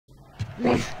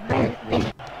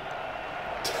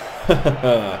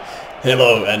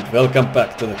Hello and welcome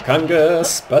back to the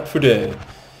Conker's Bad for Day.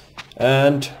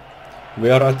 And we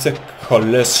are at the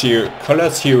Colosseum.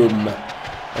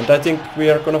 And I think we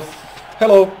are gonna...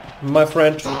 Hello, my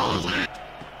friend.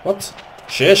 What?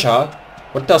 Shesha?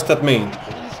 What does that mean?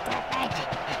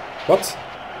 What?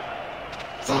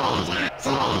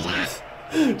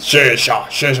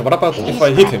 Shesha, what about if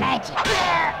I hit him?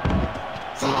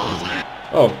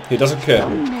 Oh, he doesn't care.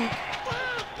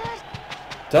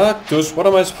 Cactus, what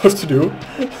am I supposed to do?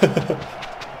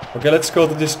 Okay, let's go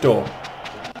to this door.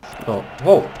 Oh,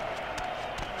 whoa.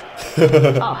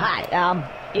 Oh, hi.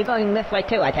 You're going this way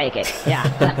too, I take it. Yeah.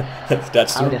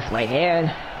 That's true. I'll just wait here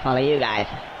and follow you guys.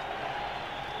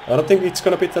 I don't think it's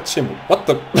gonna be that simple. What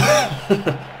the?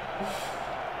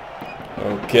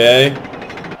 Okay.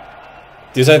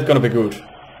 This ain't gonna be good.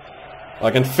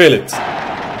 I can feel it.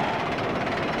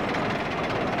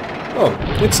 Oh,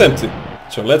 it's empty.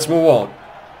 So let's move on.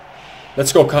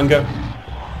 Let's go, Conker.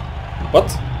 What?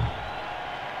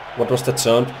 What was that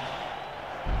sound?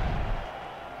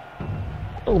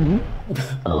 Oh.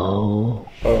 Oh.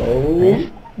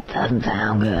 Doesn't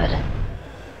sound good.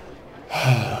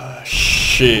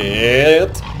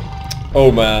 Shit.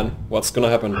 Oh man, what's gonna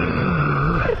happen?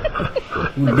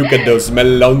 Look at those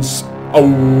melons. Oh,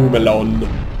 melon.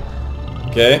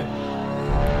 Okay.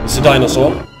 Is it a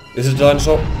dinosaur? Is it a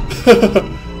dinosaur?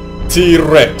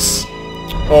 T-Rex.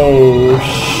 Oh,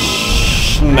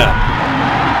 snap.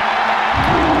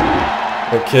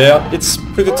 Okay, it's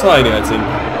pretty tiny, I think.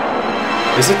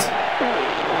 Is it?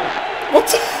 What?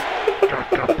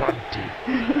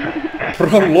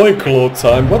 From loincloth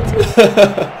time, what?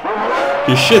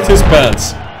 He shit his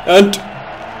pants. And...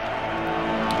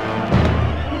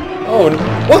 Oh,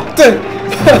 what the...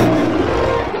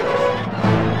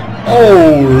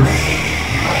 Oh,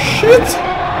 shit.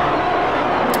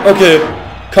 Okay,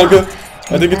 Conker,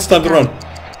 I think it's time to run.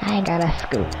 I gotta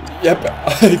scoot. Yep,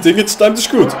 I think it's time to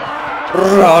scoot.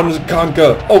 Run,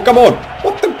 Conker. Oh, come on.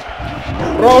 What the...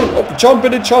 Run, oh, jump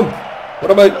in and jump. What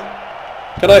am I...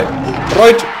 Can I...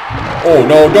 Right? Oh,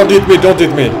 no, don't hit me, don't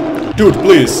hit me. Dude,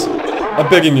 please. I'm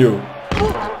begging you.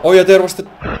 Oh yeah, there was the...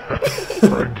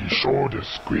 Frankie saw the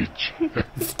screech.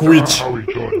 Screech. How he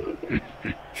done?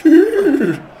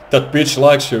 That bitch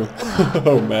likes you.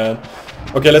 Oh man.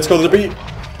 Okay, let's go to the bee.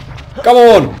 Come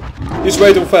on! He's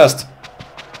way too fast.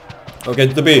 Okay,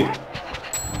 to the bee.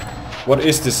 What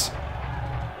is this?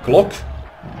 Clock?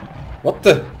 What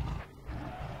the?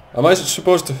 Am I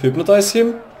supposed to hypnotize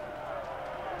him?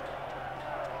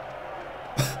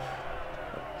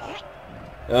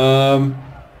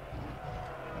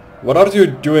 What are you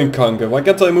doing, Conker? Why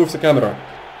can't I move the camera?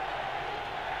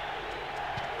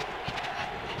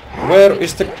 Where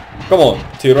is the... Come on,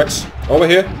 T-Rex. Over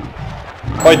here.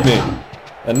 Bite me.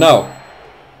 And now.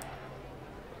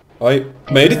 I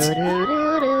made it?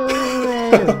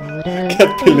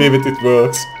 Can't believe it, it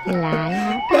works.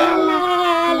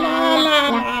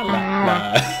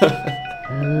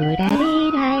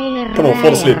 Come on,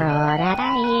 fall asleep.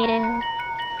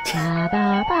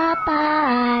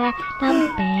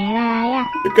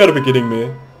 You gotta be kidding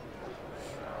me.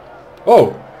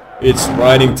 Oh, it's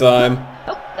riding time.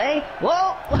 Oh, hey,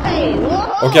 whoa, hey,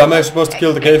 whoa. Okay, am I supposed to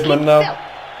kill the caveman now?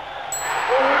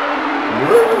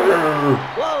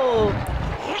 Whoa.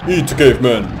 Eat the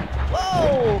caveman.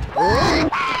 Whoa.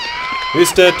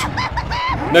 He's dead.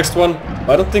 Next one.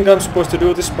 I don't think I'm supposed to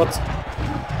do this, but...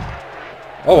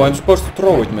 Oh, I'm supposed to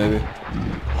throw it, maybe.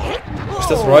 Is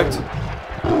that right?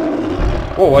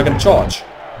 Oh, I can charge.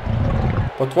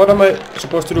 But what am I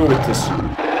supposed to do with this?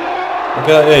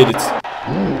 Okay, I ate it.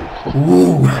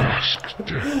 Ooh.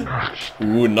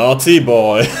 Ooh, naughty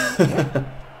boy.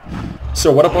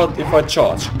 So what about if I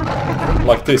charge?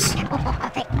 Like this.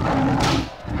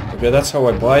 Okay, that's how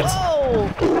I bite.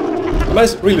 Am I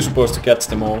really supposed to catch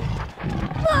them all?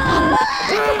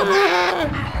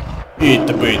 Eat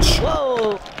the bitch.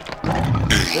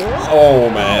 Oh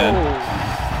man.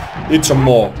 Eat some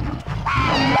more.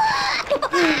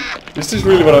 Is this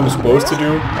really what I'm supposed to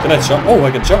do? Can I jump? Oh,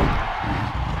 I can jump.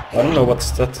 I don't know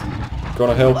what's that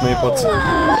gonna help me, but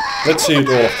let's eat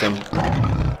all of them.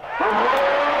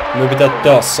 Maybe that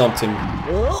does something.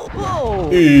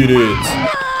 Eat it.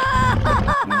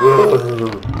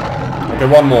 Okay,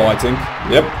 one more, I think.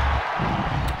 Yep.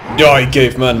 Die,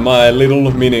 caveman, my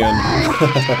little minion.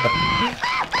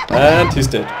 And he's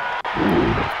dead.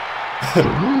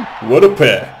 What a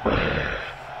pair.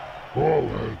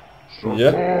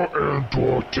 Yeah.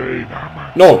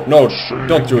 No, no,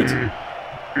 don't do it.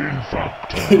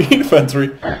 Infantry.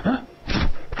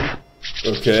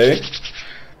 Okay.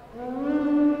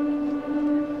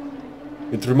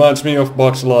 It reminds me of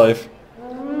Bugs Life.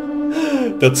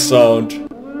 That sound.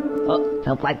 Oh,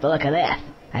 don't like the look of this.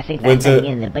 I think When that's the-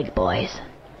 letting in the big boys.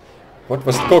 What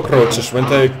was cockroaches when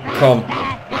they come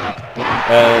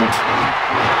and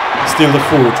steal the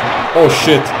food? Oh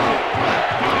shit.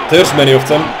 There's many of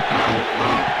them.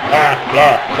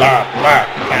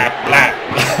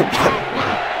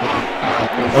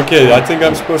 Okay, I think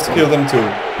I'm supposed to kill them too.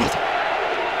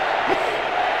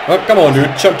 Oh, come on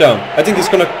dude, jump down. I think he's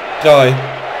gonna die.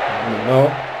 No.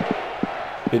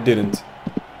 He didn't.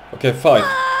 Okay, 5.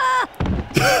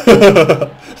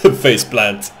 Face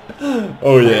plant.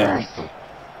 Oh yeah.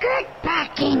 Get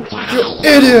back in You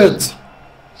there, idiot!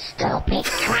 stupid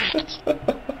twat.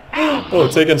 Oh,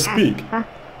 they can speak.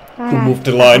 Who moved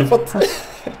the line? What?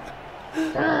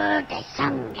 The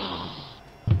Sunday.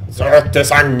 Sorte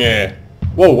sangue.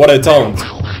 Whoa, what a taunt.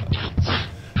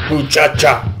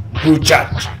 Hoo-cha-cha.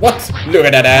 Hoo-cha. What? Look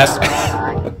at that ass.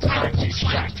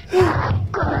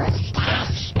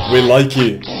 We like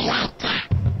you.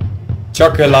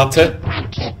 Chocolate.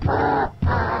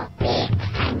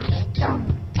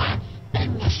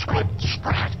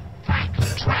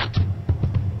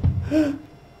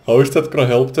 How is that gonna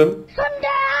help them?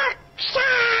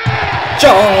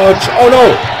 Charge! Oh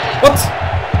no! What?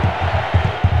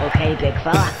 Okay, big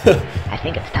fella. I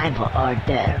think it's time for hors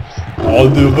d'oeuvres. I'll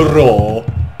do the raw.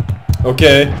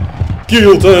 Okay.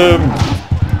 Kill them!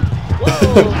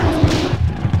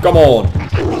 Come on!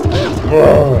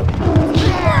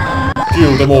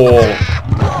 Kill them all!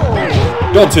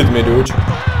 Don't hit me, dude.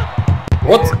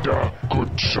 What? Order,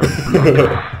 good sir.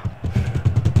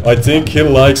 I think he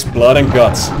likes blood and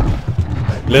guts.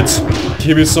 Let's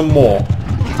give you some more.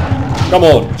 Come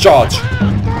on, charge!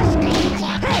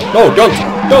 No,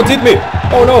 don't hit me!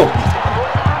 Oh no!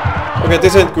 Okay,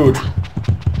 this ain't good.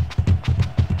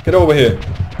 Get over here.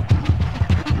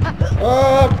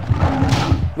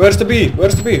 Where's the bee?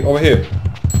 Where's the bee? Over here.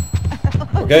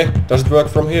 Okay, does it work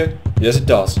from here? Yes, it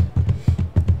does.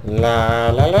 La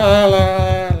la la la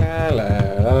la la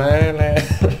la la.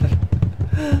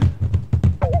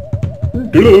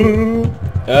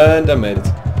 And I made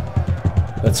it.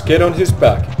 Let's get on his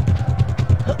back.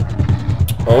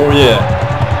 Oh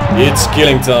yeah, it's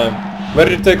killing time. Where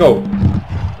did they go?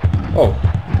 Oh.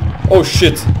 Oh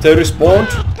shit, they respawned?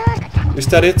 Is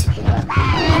that it?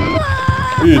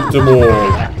 Eat them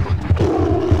all.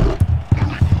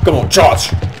 Come on,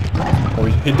 charge! Oh,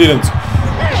 he didn't.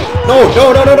 No,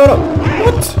 no, no, no, no, no!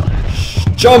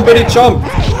 What? Jump, Eddie, jump!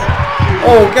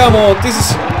 Oh, come on, this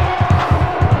is...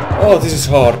 Oh, this is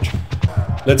hard.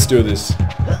 Let's do this.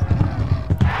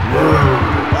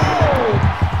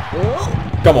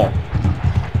 Come on.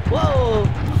 Whoa!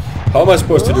 How am I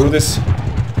supposed to do this?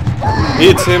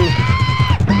 Eat him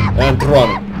and run.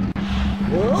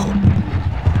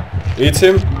 Eat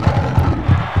him.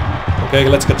 Okay,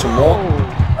 let's get some more.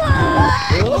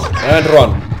 And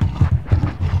run.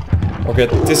 Okay,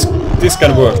 this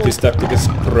can work. This tactic is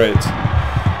great.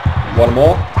 One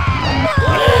more.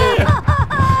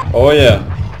 Oh yeah,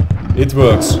 it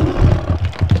works.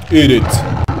 Eat it.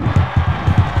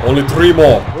 Only 3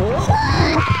 more.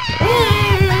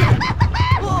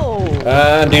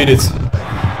 And eat it.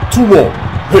 2 more.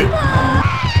 Hey.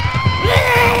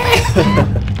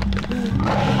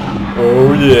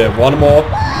 Oh yeah, 1 more.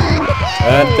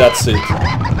 And that's it.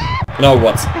 Now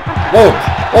what? Whoa!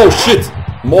 Oh shit!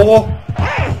 More?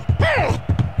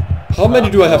 How many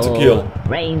do I have to kill?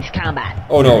 Range combat.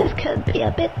 Oh no. This could be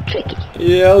a bit tricky.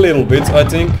 Yeah, a little bit, I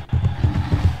think.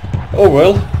 Oh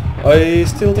well, I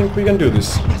still think we can do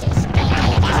this.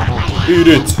 Eat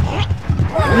it!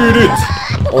 Eat it!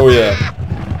 Oh yeah.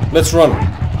 Let's run.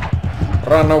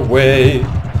 Run away.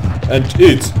 And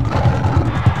eat.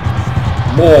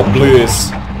 More,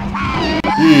 please.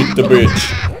 Eat the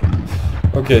bitch.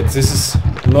 Okay, this is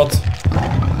not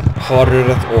harder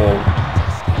at all.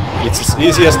 It's as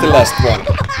easy as the last one.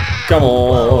 Come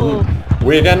on.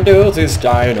 We can do this,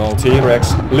 Dino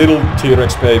T-Rex. Little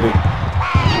T-Rex baby.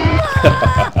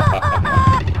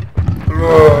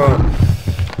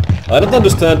 I don't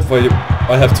understand why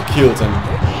I have to kill them.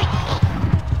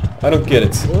 I don't get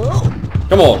it.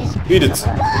 Come on, eat it.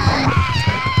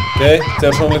 Okay,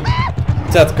 there's only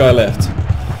that guy left.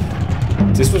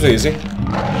 This was easy.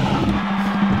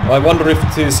 I wonder if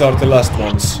these are the last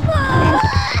ones.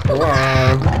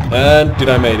 And did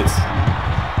I made it?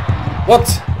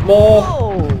 What? More?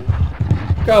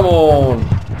 Come on.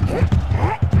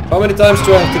 How many times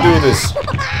do I have to do this?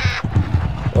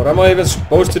 Or am I even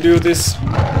supposed to do this?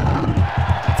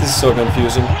 This is so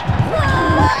confusing.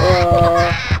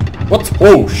 What?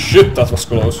 Oh shit, that was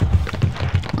close.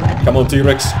 Come on,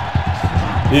 T-Rex.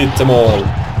 Eat them all.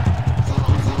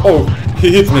 Oh, He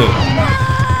hit me.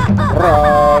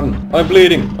 Run! I'm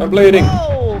bleeding. I'm bleeding.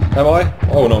 Am I?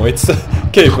 Oh no, it's the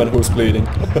caveman who's bleeding.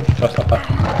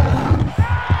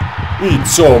 Eat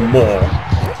some more.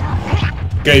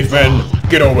 Caveman,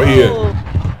 get over here.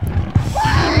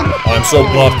 I'm so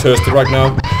bloodthirsty right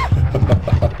now.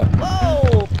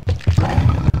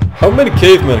 How many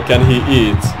cavemen can he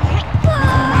eat?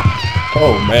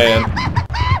 Oh man.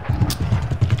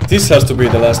 This has to be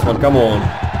the last one, come on.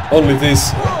 Only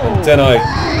this, and then I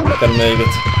can make it.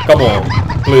 Come on,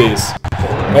 please.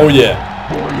 Oh yeah.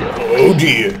 Oh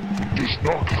dear.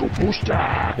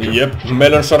 Yep,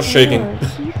 melons are shaking. Oh,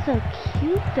 he's so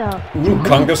cute though.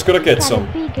 Conker's gonna get some.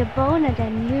 Got a bigger boner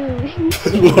than you.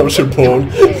 Larger bone.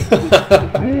 Let's get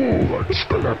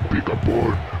a bigger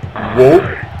bone. Whoa,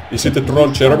 is it the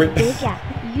drone Jeremy? Bigger.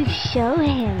 You show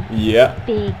him, Yeah.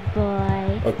 big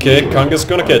boy. Okay, Conker's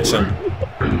gonna catch him.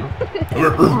 Bigger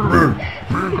the bone.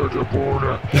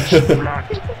 Flat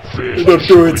face. Don't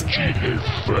do it.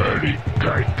 Very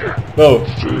kind. No,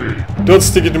 don't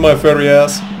stick it in my furry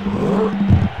ass.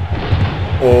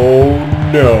 Oh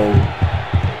no.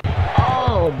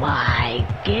 Oh my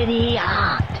giddy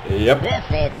aunt. Yep, This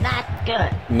is not good.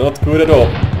 not good at all.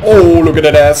 Oh, look at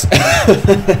that ass.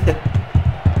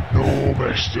 No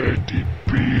mistake,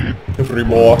 beep.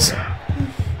 Remorse.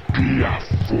 Pia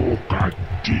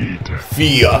fucatita.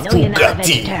 Via I know you're not a Fugatti.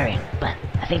 vegetarian, but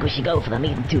I think we should go for the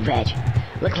meat and 2 veg.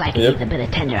 Looks like it Yep. needs a bit of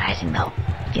tenderizing though.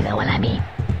 You know what I mean?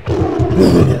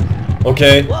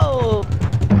 Okay, Whoa!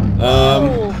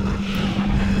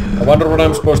 I wonder what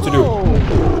I'm supposed to do.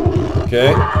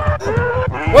 Okay.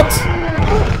 What?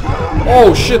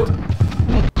 Oh shit!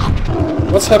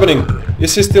 What's happening?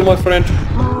 Is he still my friend?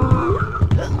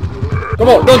 Come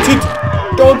on, don't hit!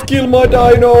 Don't kill my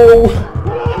dino!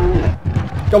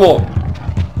 Come on.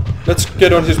 Let's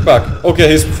get on his back. Okay,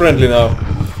 he's friendly now.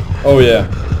 Oh yeah.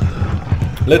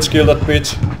 Let's kill that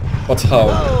bitch. But how?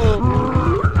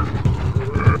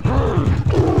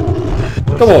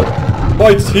 Come on.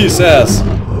 Bite his ass.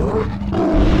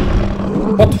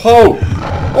 But how?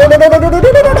 Oh no no no no no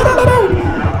no no no no no!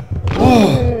 Oh,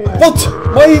 what?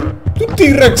 My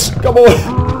T-Rex! Come on!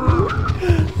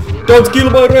 Don't kill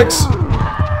my Rex!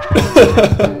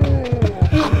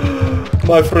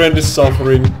 My friend is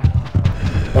suffering.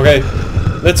 Okay,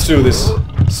 let's do this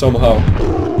somehow.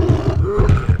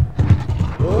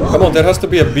 Come on, there has to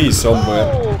be a bee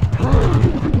somewhere.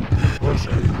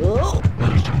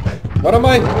 What am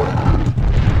I?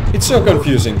 It's so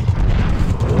confusing.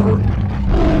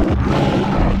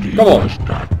 Come on.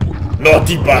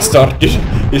 Naughty bastard!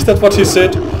 Is that what he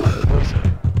said?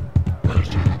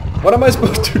 What am I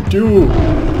supposed to do?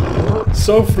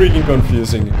 So freaking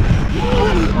confusing.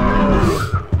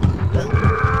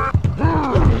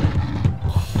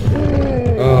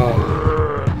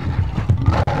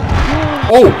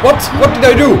 Oh, what? What did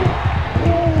I do?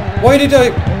 Why did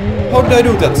I... How did I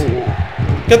do that?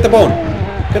 Get the bone.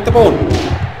 Get the bone.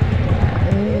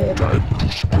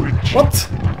 What?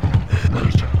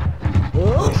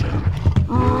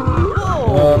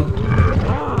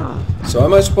 So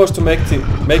am I supposed to make him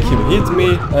hit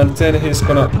me, and then he's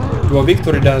gonna do a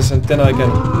victory dance, and then I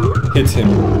can hit him?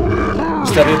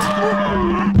 Is that it?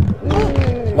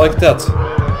 Like that?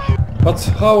 But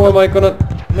how am I gonna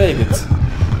make it?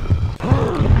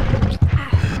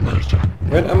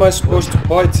 When am I supposed to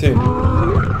bite him?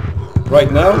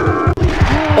 Right now?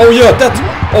 Oh yeah, that!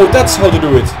 Oh, that's how to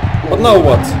do it. But now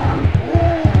what?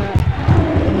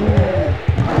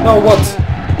 Now what?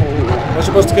 Am I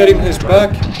supposed to get in his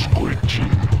back?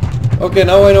 Okay,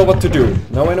 now I know what to do.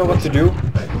 Now I know what to do.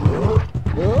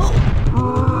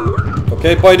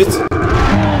 Okay, bite it.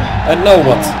 And now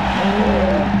what?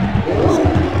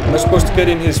 Am I supposed to get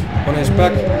in on his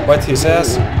back? Bite his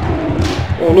ass?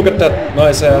 Oh, look at that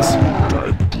nice ass.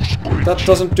 That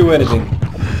doesn't do anything.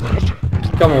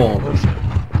 Come on.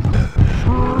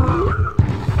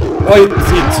 Bite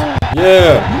it.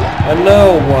 Yeah. And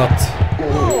now what?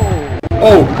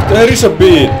 Oh, there is a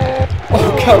bee.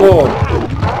 Oh, come on.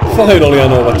 Finally I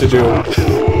know what to do.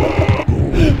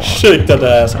 Shake that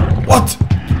ass. What?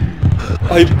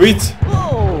 I bit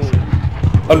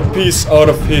a piece out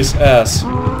of his ass.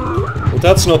 Well,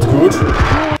 that's not good.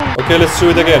 Okay, let's do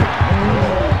it again.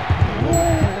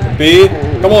 Bee,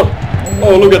 come on.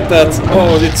 Oh, look at that.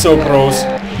 Oh, it's so gross.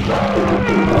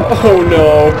 Oh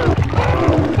no.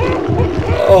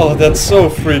 Oh, that's so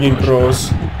freaking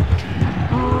gross.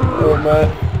 Oh man.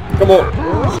 Come on.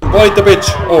 Bite the bitch.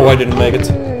 Oh, I didn't make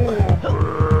it.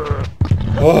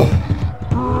 Oh.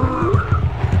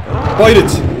 Bite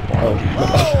it. Oh,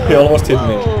 he almost hit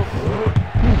me.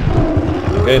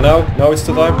 Okay, now it's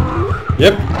the time.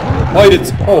 Yep. Bite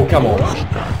it. Oh, come on.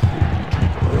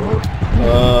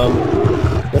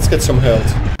 Let's get some health.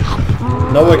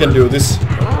 Now I can do this.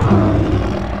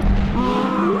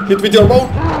 Hit with your bone!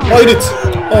 Bite it!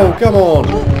 Oh, come on!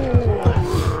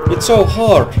 It's so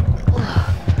hard.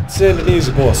 It's an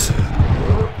easy boss.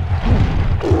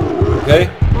 Okay,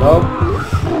 now.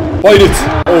 Bite it!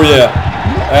 Oh yeah.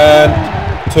 And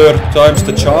third time's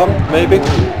the charm, maybe?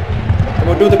 Come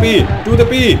on, do the B! Do the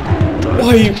B!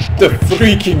 Why the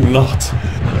freaking not?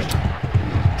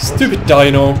 Stupid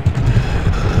dino.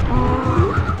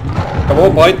 Come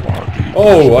on, bite.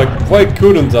 Oh, why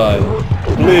couldn't I?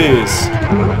 Please.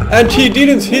 And he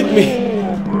didn't hit me.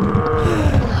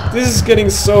 This is getting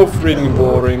so freaking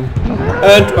boring.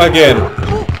 And again.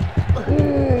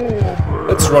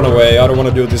 Let's run away. I don't want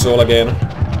to do this all again.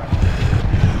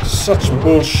 Such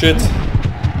bullshit.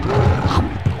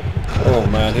 Oh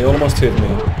man, he almost hit me.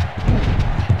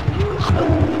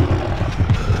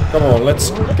 Come on,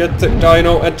 let's get the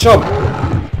dino and jump.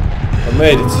 I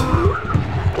made it.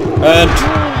 And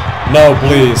now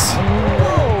please.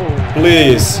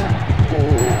 Please.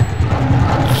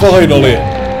 Finally.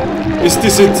 Is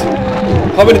this it?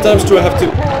 How many times do I have to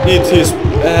eat his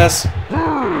ass?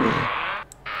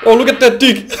 Oh, look at that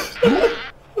dick.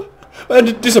 And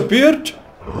it disappeared?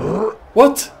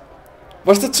 What?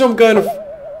 Was that some kind of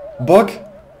bug?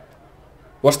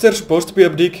 Was there supposed to be a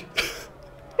dick?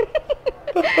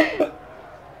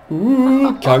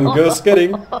 Ooh, Conker's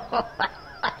getting.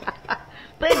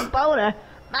 Big boner.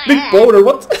 My Big ass. boner,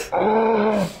 what?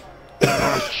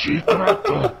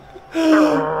 Sitrata.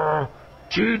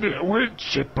 Tine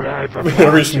wintse blijven.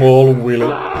 Very small,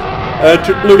 Willy. And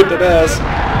look at that ass.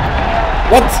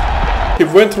 What? He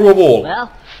went through a wall.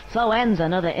 Well, so ends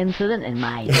another incident in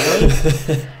my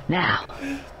day. Now.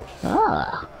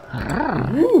 Oh.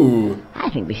 Ooh. I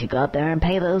think we should go up there and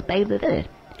pay those babes that did it.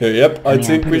 Yep, I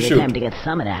think we Time should. to get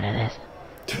something out of this.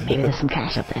 Maybe there's some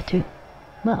cash up there too.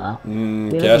 Well,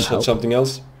 Cash and something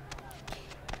else.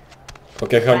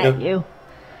 Okay, Conker. Right, you.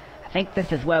 I think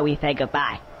this is where we say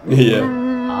goodbye. Yeah.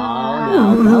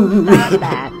 Oh no, don't start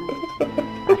that.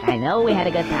 Look, I know we had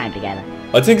a good time together.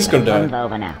 I think he's gonna Fun's die.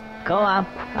 over now. Go on,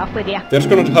 off with you. There's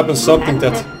gonna happen something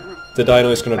that the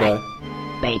dino is gonna die.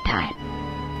 Bait time.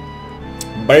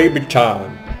 Baby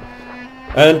time.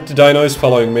 And the dino is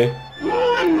following me.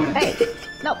 Hey,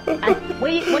 no,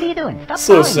 what are you doing? Stop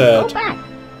So following me. sad. Go back.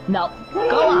 No,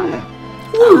 go on.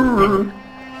 Oh,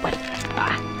 wait.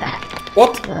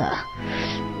 What? Ugh.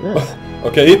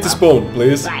 Okay, hit this bone,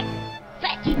 please. Right.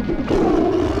 Fetch.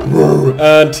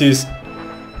 And he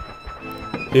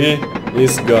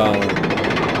is gone.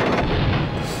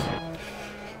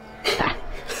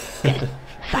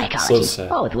 Psychology. So sad.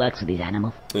 Oh, it works with these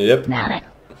animals. Yep. Now then,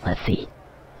 let's see.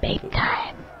 Bait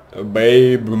time.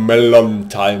 Babe melon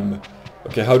time.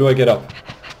 Okay, how do I get up?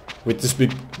 With this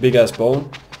big ass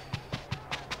bone?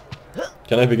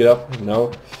 Can I pick it up?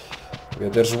 No. Okay,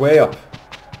 there's way up.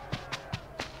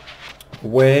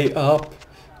 Way up,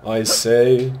 I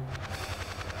say.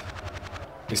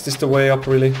 Is this the way up,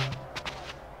 really?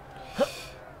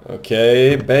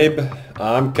 Okay, babe,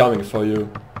 I'm coming for you.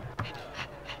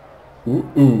 Ooh,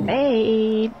 ooh.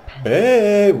 Babe.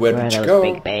 Babe, where Where are did you those go?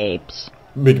 big babes?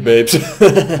 Big babes.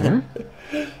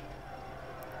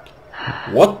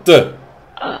 What the?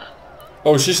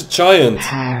 Oh, she's a giant.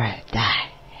 Paradise.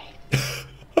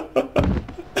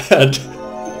 And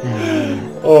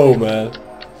oh man.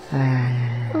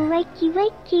 Wakey,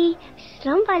 wakey.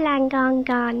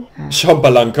 Slumberlangongon.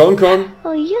 Shampalang Kong Kong.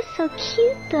 Oh, you're so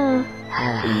cute though.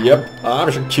 Yep,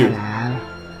 I'm so cute. Hello.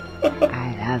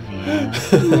 I love you.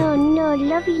 No,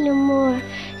 love you no more.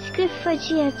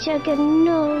 Squidfudgy Jugger,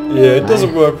 no. Yeah, it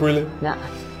doesn't work really. No.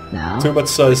 No. Too much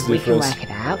size We can difference. work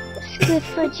it out.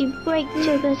 Squidfudgy break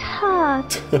Jugger's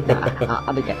heart. No,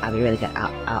 I'll be good. I'll be really good.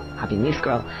 I'll be new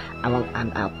scroll.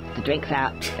 The drink's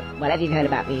out. Whatever you've heard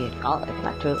about me, it's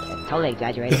not true. It's totally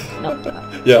exaggerated. No.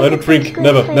 Yeah, I don't drink,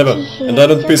 never. And I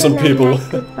don't piss on people.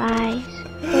 Goodbyes.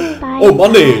 Goodbye. Oh,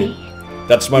 money!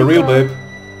 That's my real babe.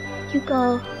 You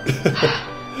go.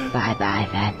 Bye bye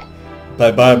then.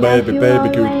 Bye bye, Love baby, you baby,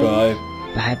 always. goodbye.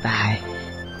 Bye bye.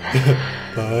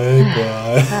 Bye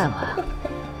bye.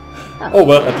 Oh well. Oh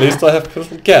well, at least I have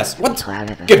some gas. What? Well,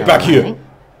 it's Get back here! morning.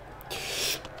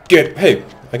 Hey,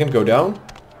 I can go down?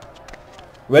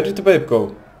 Where did the babe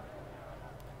go?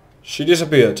 She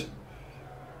disappeared.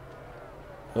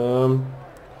 I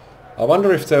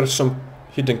wonder if there's some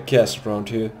hidden gas around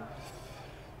here.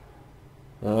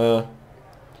 That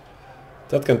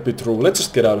can't be true. Let's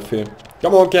just get out of here.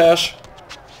 Come on, Cash.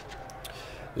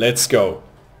 Let's go.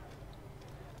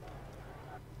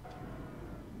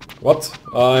 What?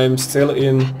 I'm still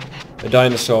in a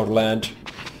dinosaur land.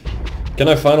 Can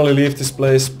I finally leave this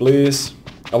place, please?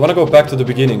 I wanna go back to the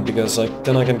beginning because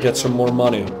then I can get some more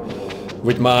money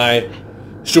with my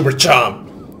super charm,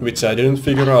 which I didn't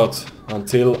figure out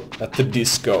until at the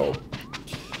disco.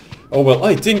 Oh well,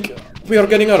 I think we are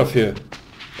getting out of here.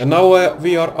 And now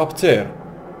we are up there.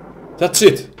 That's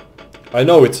it. I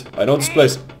know it. I know this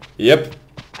place. Yep.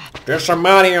 There's some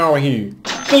money over here.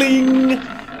 Cling!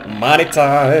 Money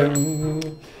time!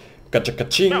 Gacha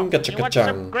kaching, gacha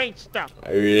kachang. Great stuff.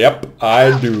 Yep,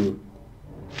 I do.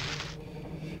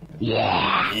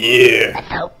 Yeah. Yeah! Let's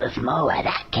hope there's more where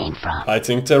that came from. I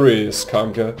think there is,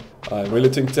 Conker. I really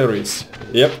think there is.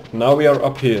 Yep, now we are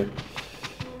up here.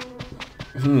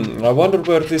 I wonder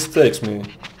where this takes me.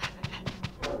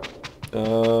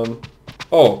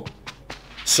 Oh.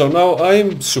 So now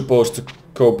I'm supposed to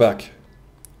go back.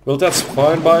 Well, that's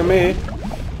fine by me.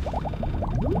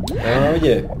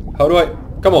 Yeah. How do I...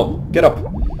 Come on, get up.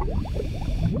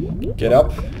 Get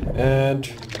up and...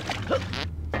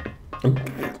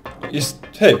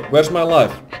 Hey, where's my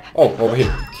life? Oh, over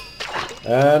here.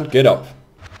 And get up.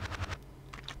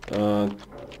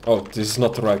 Oh, this is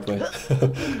not the right way.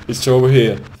 It's over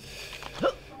here.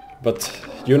 But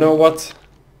you know what?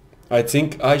 I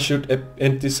think I should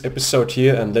end this episode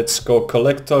here and let's go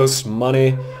collect those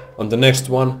money on the next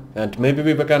one. And maybe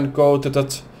we can go to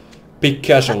that big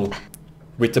castle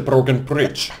with the broken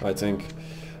bridge, I think.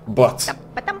 But...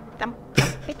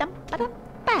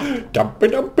 Dumpy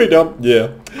dumpy dump. Yeah.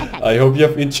 I hope you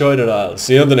have enjoyed it. I'll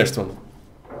see you on the next one.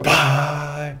 Bye.